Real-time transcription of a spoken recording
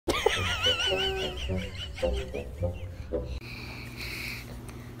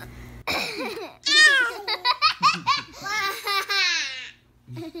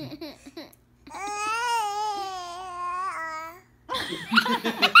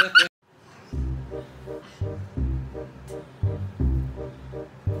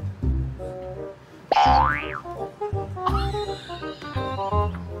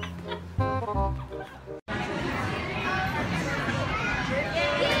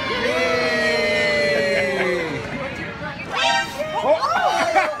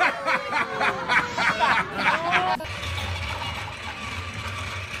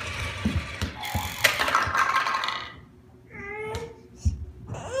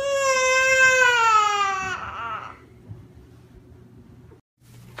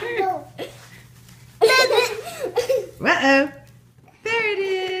Uh-oh. There it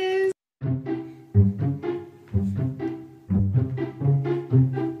is.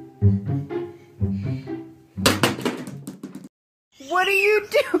 What are you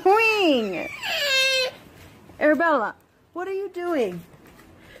doing? Arabella, what are you doing?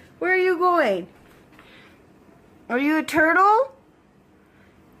 Where are you going? Are you a turtle?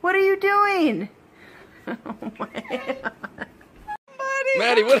 What are you doing? Oh my God.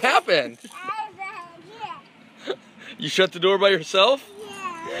 Maddie, what happened? You shut the door by yourself?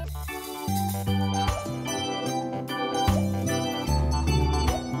 Yeah.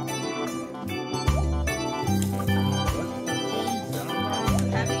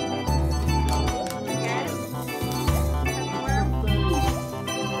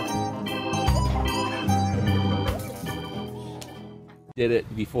 Did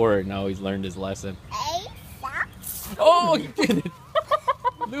it before, and now he's learned his lesson. Oh, he did it!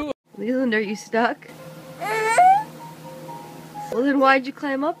 Leland, are you stuck? Well, then why'd you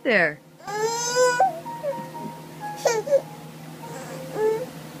climb up there?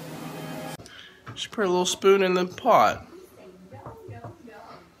 Just put a little spoon in the pot.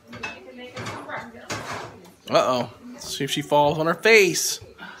 Uh-oh. Let's see if she falls on her face.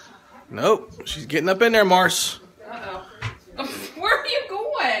 Nope. She's getting up in there, Mars. Uh-oh. Where are you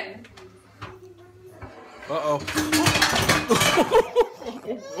going? Uh-oh.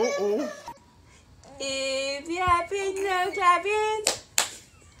 Uh-oh. If you happy, no cabins.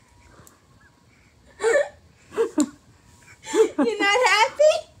 You're not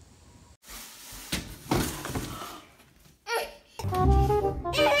happy?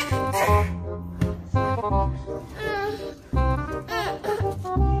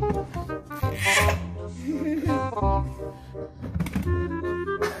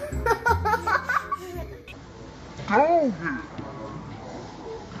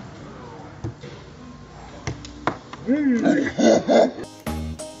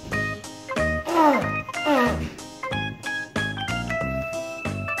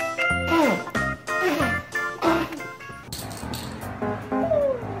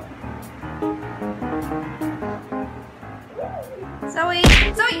 Zoe!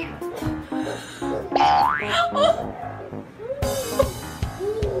 Zoe! Oh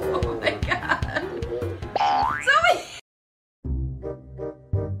my God! Zoe!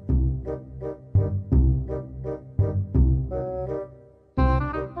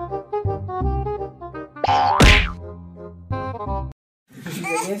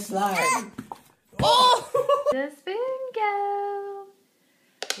 It's slide. Oh! The spoon go.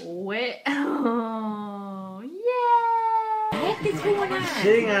 Wait. Oh, yay! What is going on?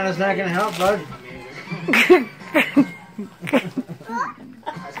 Sitting on it's not gonna help, bud.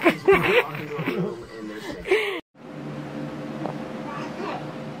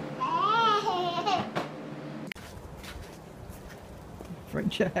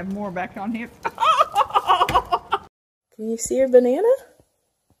 Fred should have more back on him. Can you see your banana?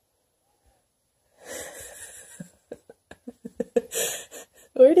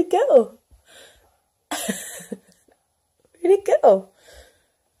 Where'd it go? Where'd it go?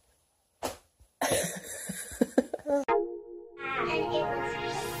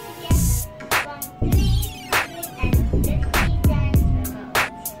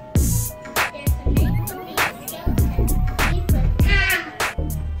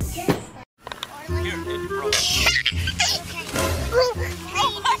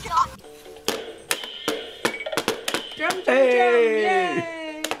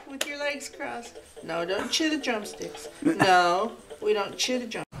 Hey! With your legs crossed. No, don't chew the drumsticks. No, we don't chew the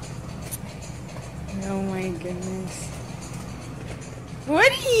drumsticks. Oh my goodness. What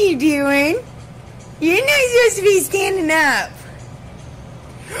are you doing? You're not supposed to be standing up.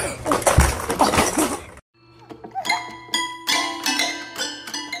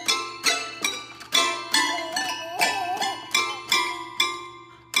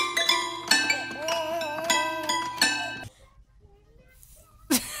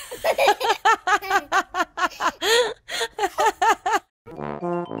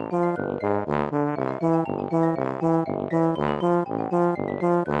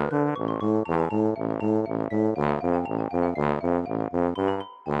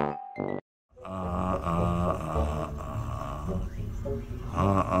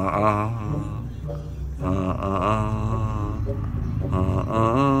 You're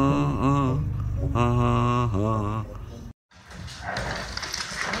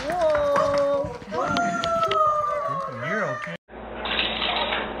okay.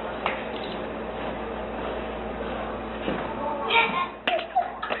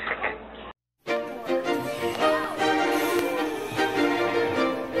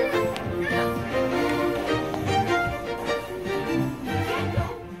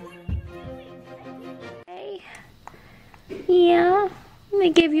 Yeah, let me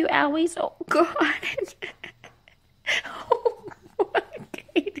give you Allie's. Oh, God. Oh,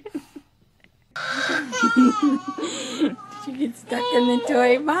 Kaden. Did you get stuck in the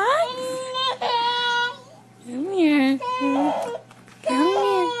toy box? Come here. Come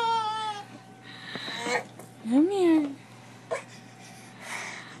here. Come here.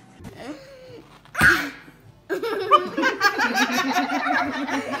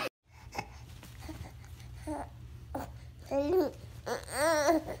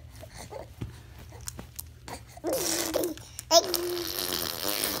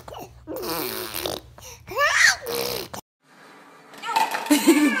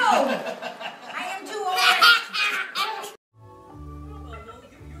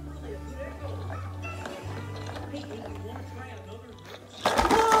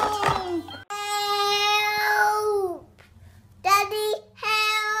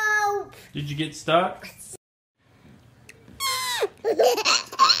 Did you get stuck?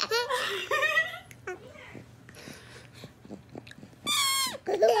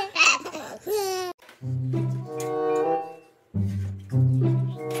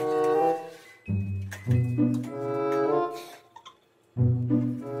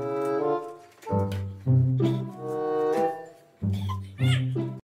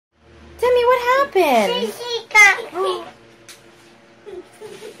 Timmy, what happened?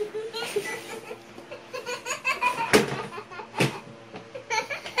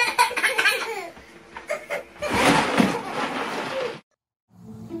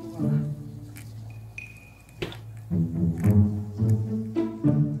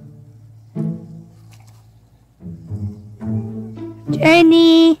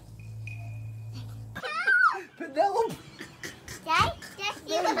 Jenny. Penelope.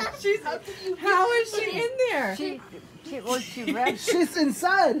 How is she in there? She She's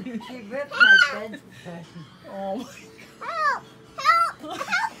inside. She ripped my bed. Oh my. Help me!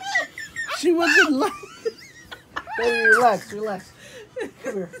 She wasn't like. Baby, relax, relax.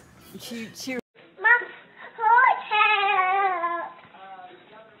 Come here. She Mom, help!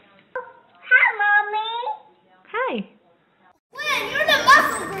 Hi, Mommy. Hi. When you're the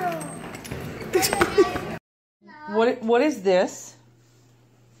muscle girl. What is this?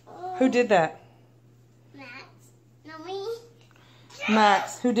 Who did that? Max. No, me.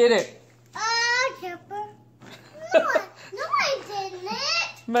 Max. Who did it? Chipper. No, I didn't.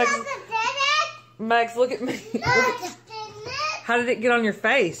 Max. Papa did it. Max, look at me. No, I didn't. How did it get on your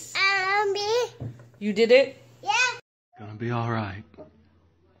face? Me. You did it? Yeah. Gonna be all right.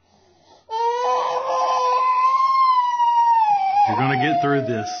 You're gonna get through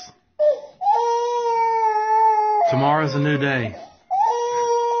this. Tomorrow's a new day.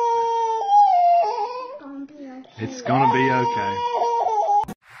 It's gonna be okay.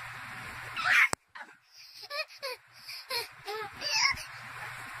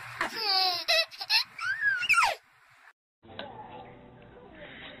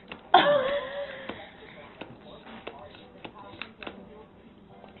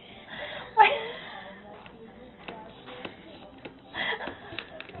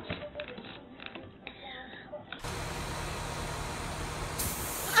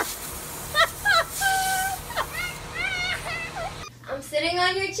 I'm sitting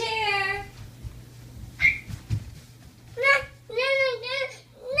on your chair.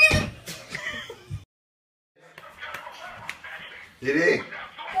 Didi,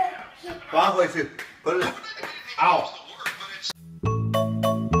 还回去，回来，嗷。